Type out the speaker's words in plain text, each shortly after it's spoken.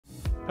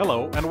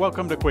Hello and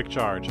welcome to Quick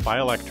Charge by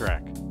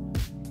Electrek.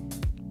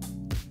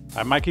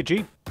 I'm Mikey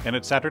G, and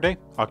it's Saturday,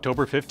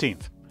 October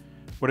 15th.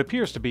 What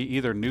appears to be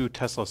either new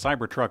Tesla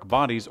Cybertruck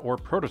bodies or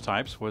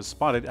prototypes was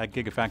spotted at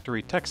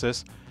Gigafactory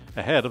Texas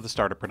ahead of the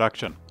start of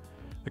production.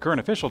 The current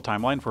official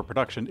timeline for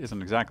production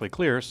isn't exactly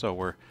clear, so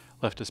we're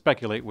left to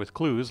speculate with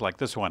clues like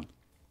this one.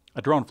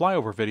 A drone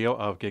flyover video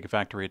of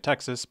Gigafactory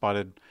Texas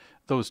spotted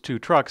those two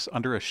trucks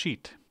under a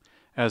sheet.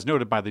 As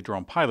noted by the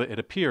drone pilot, it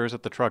appears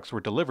that the trucks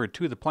were delivered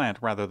to the plant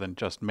rather than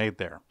just made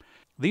there.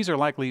 These are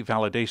likely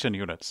validation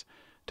units.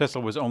 Tesla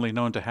was only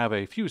known to have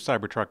a few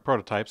Cybertruck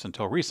prototypes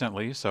until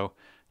recently, so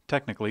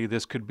technically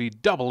this could be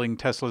doubling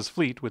Tesla's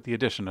fleet with the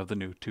addition of the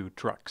new two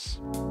trucks.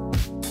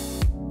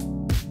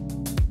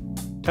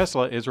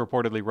 Tesla is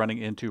reportedly running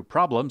into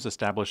problems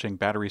establishing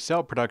battery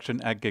cell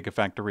production at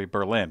Gigafactory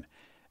Berlin,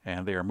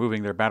 and they are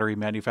moving their battery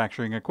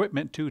manufacturing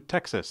equipment to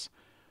Texas.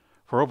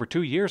 For over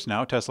 2 years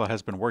now, Tesla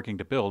has been working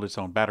to build its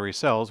own battery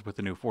cells with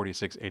the new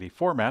 4680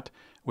 format,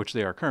 which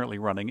they are currently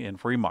running in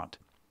Fremont.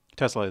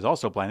 Tesla is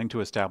also planning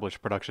to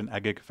establish production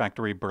at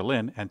Gigafactory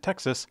Berlin and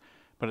Texas,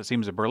 but it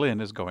seems that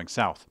Berlin is going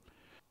south.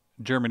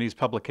 Germany's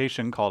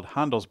publication called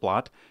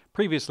Handelsblatt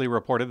previously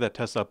reported that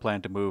Tesla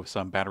planned to move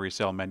some battery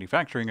cell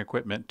manufacturing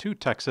equipment to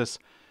Texas,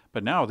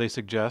 but now they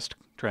suggest,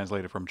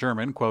 translated from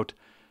German, quote,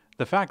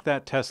 "The fact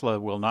that Tesla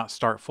will not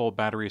start full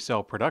battery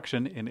cell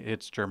production in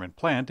its German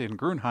plant in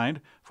Grünheide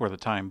for the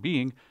time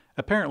being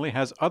apparently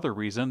has other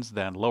reasons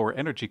than lower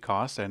energy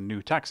costs and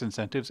new tax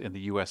incentives in the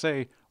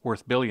USA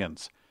worth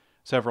billions.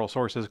 Several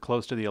sources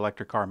close to the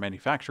electric car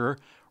manufacturer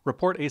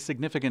report a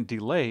significant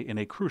delay in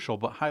a crucial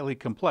but highly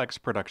complex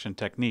production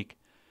technique."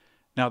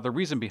 Now, the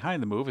reason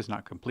behind the move is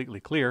not completely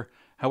clear.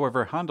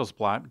 However,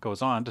 Handelsblatt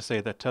goes on to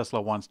say that Tesla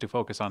wants to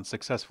focus on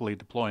successfully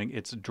deploying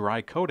its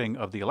dry coating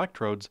of the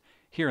electrodes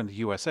here in the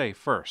USA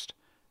first.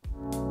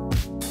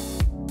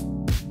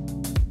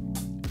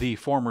 The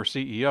former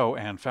CEO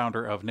and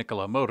founder of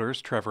Nikola Motors,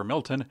 Trevor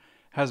Milton,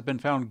 has been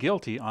found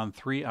guilty on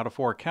 3 out of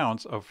 4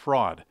 counts of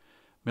fraud.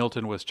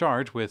 Milton was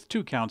charged with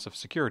 2 counts of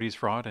securities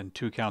fraud and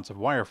 2 counts of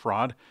wire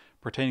fraud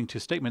pertaining to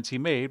statements he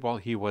made while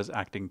he was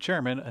acting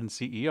chairman and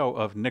CEO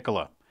of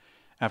Nikola.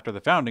 After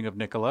the founding of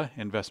Nikola,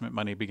 investment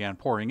money began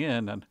pouring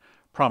in and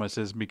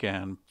promises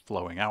began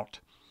flowing out.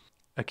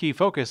 A key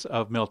focus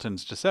of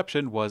Milton's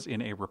deception was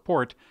in a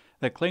report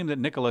that claimed that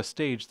Nikola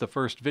staged the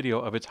first video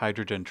of its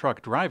hydrogen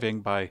truck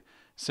driving by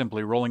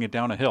simply rolling it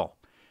down a hill.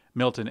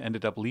 Milton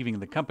ended up leaving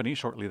the company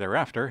shortly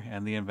thereafter,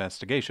 and the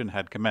investigation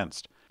had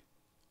commenced.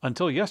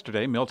 Until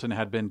yesterday, Milton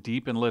had been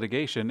deep in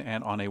litigation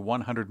and on a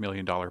 $100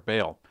 million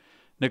bail.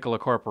 Nikola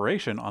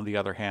Corporation, on the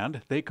other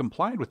hand, they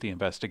complied with the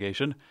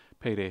investigation,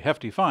 paid a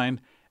hefty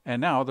fine,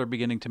 and now they're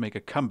beginning to make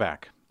a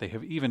comeback. They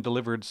have even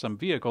delivered some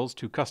vehicles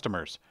to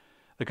customers.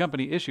 The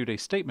company issued a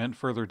statement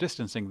further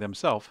distancing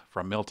themselves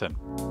from Milton.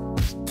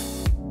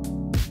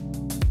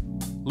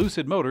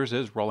 Lucid Motors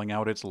is rolling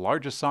out its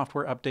largest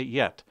software update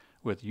yet,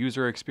 with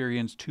User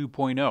Experience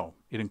 2.0.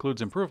 It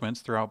includes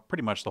improvements throughout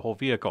pretty much the whole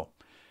vehicle.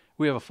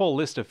 We have a full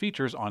list of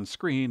features on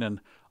screen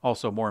and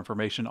also more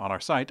information on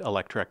our site,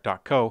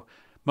 electrek.co.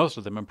 Most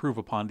of them improve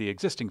upon the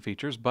existing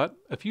features, but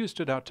a few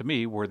stood out to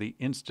me were the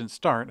instant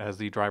start as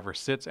the driver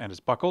sits and is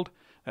buckled.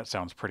 That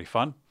sounds pretty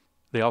fun.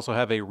 They also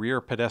have a rear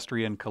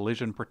pedestrian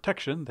collision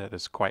protection that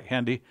is quite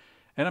handy,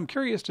 and I'm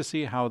curious to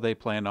see how they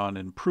plan on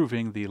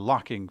improving the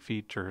locking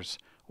features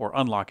or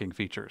unlocking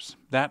features.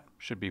 That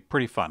should be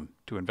pretty fun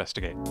to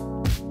investigate.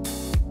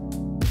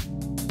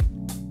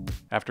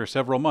 After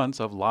several months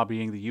of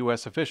lobbying the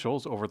U.S.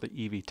 officials over the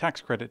EV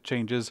tax credit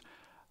changes,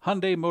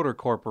 Hyundai Motor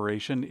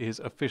Corporation is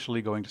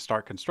officially going to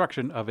start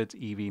construction of its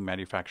EV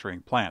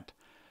manufacturing plant.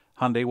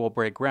 Hyundai will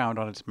break ground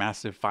on its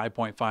massive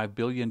 $5.5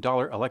 billion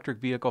electric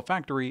vehicle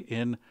factory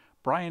in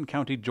Bryan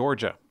County,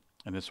 Georgia,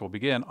 and this will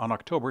begin on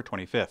October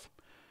 25th.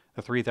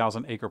 The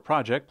 3,000-acre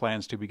project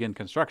plans to begin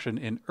construction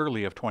in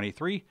early of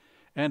 23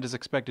 and is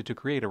expected to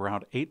create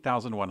around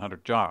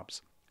 8,100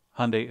 jobs.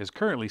 Hyundai is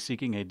currently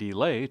seeking a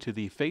delay to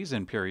the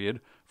phase-in period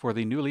for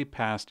the newly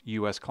passed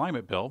U.S.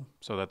 climate bill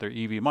so that their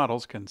EV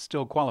models can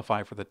still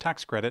qualify for the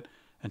tax credit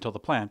until the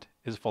plant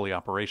is fully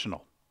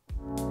operational.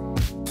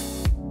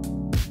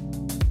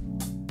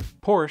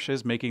 Porsche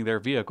is making their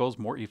vehicles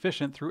more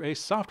efficient through a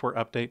software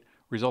update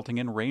resulting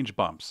in range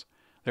bumps.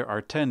 There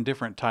are 10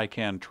 different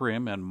Taycan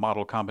trim and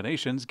model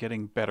combinations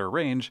getting better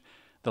range,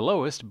 the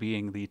lowest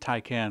being the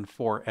Taycan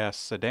 4S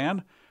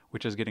sedan,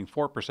 which is getting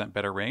 4%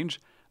 better range.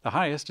 The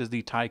highest is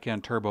the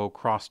Taycan Turbo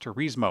Cross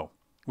Turismo,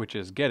 which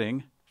is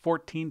getting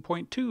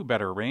 14.2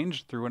 better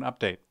range through an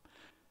update.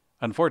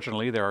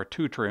 Unfortunately, there are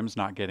 2 trims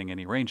not getting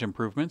any range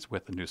improvements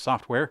with the new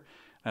software.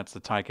 That's the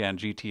Taycan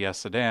GTS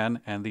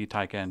sedan and the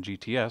Taycan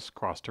GTS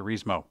Cross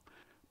Turismo.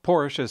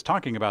 Porsche is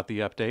talking about the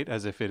update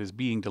as if it is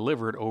being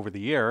delivered over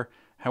the air.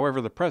 However,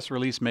 the press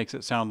release makes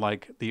it sound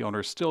like the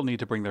owners still need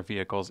to bring their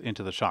vehicles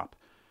into the shop.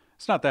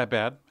 It's not that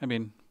bad. I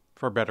mean,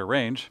 for better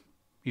range,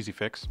 easy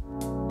fix.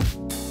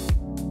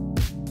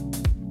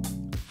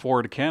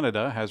 Ford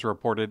Canada has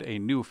reported a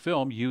new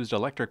film used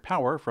electric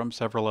power from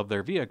several of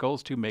their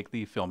vehicles to make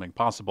the filming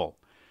possible.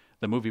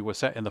 The movie was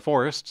set in the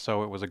forest,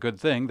 so it was a good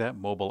thing that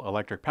mobile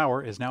electric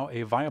power is now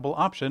a viable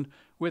option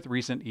with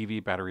recent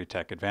EV battery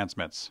tech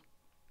advancements.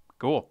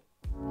 Cool.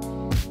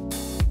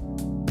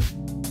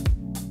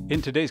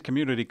 In today's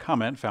community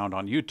comment found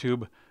on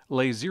YouTube,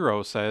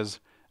 Lay0 says,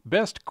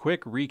 "Best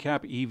quick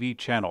recap EV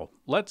channel.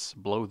 Let's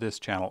blow this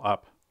channel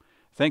up."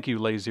 Thank you,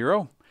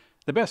 Lay0.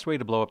 The best way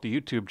to blow up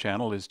the YouTube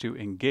channel is to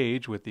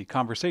engage with the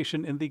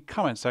conversation in the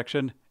comment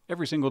section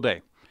every single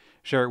day.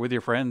 Share it with your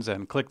friends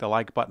and click the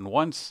like button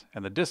once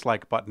and the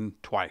dislike button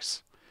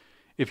twice.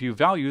 If you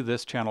value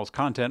this channel's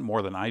content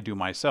more than I do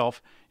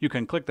myself, you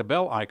can click the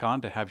bell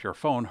icon to have your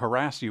phone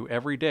harass you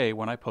every day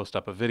when I post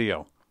up a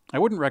video. I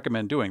wouldn't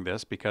recommend doing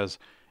this because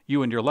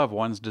you and your loved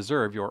ones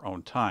deserve your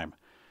own time.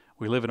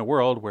 We live in a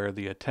world where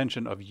the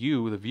attention of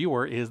you, the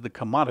viewer, is the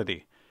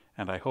commodity,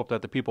 and I hope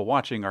that the people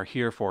watching are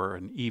here for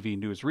an EV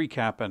news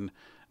recap and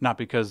not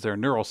because their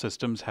neural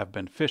systems have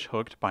been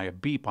fish-hooked by a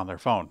beep on their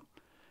phone.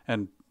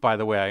 And by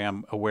the way, I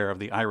am aware of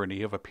the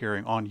irony of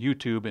appearing on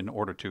YouTube in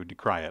order to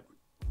decry it.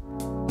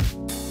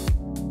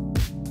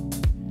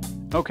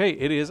 Okay,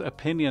 it is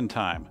opinion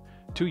time.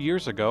 2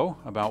 years ago,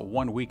 about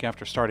 1 week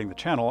after starting the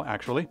channel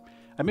actually,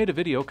 I made a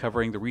video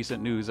covering the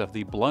recent news of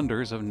the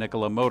blunders of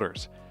Nikola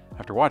Motors.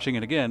 After watching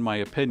it again, my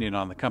opinion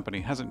on the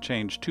company hasn't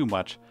changed too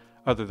much,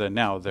 other than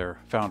now their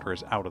founder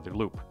is out of the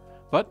loop.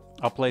 But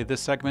I'll play this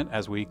segment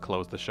as we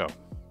close the show.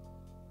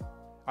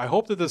 I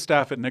hope that the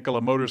staff at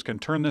Nikola Motors can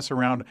turn this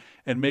around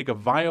and make a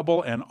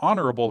viable and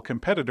honorable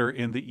competitor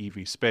in the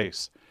EV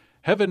space.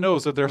 Heaven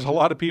knows that there's a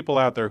lot of people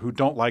out there who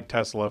don't like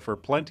Tesla for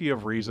plenty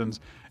of reasons,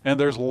 and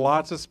there's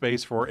lots of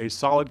space for a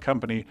solid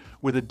company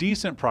with a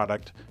decent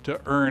product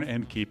to earn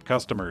and keep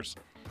customers.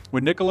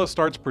 When Nikola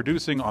starts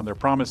producing on their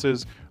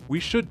promises, we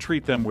should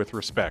treat them with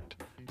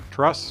respect.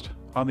 Trust,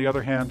 on the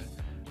other hand,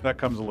 that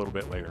comes a little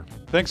bit later.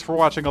 Thanks for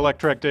watching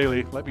Electrek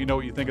Daily. Let me know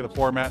what you think of the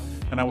format,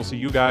 and I will see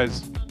you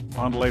guys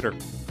on later.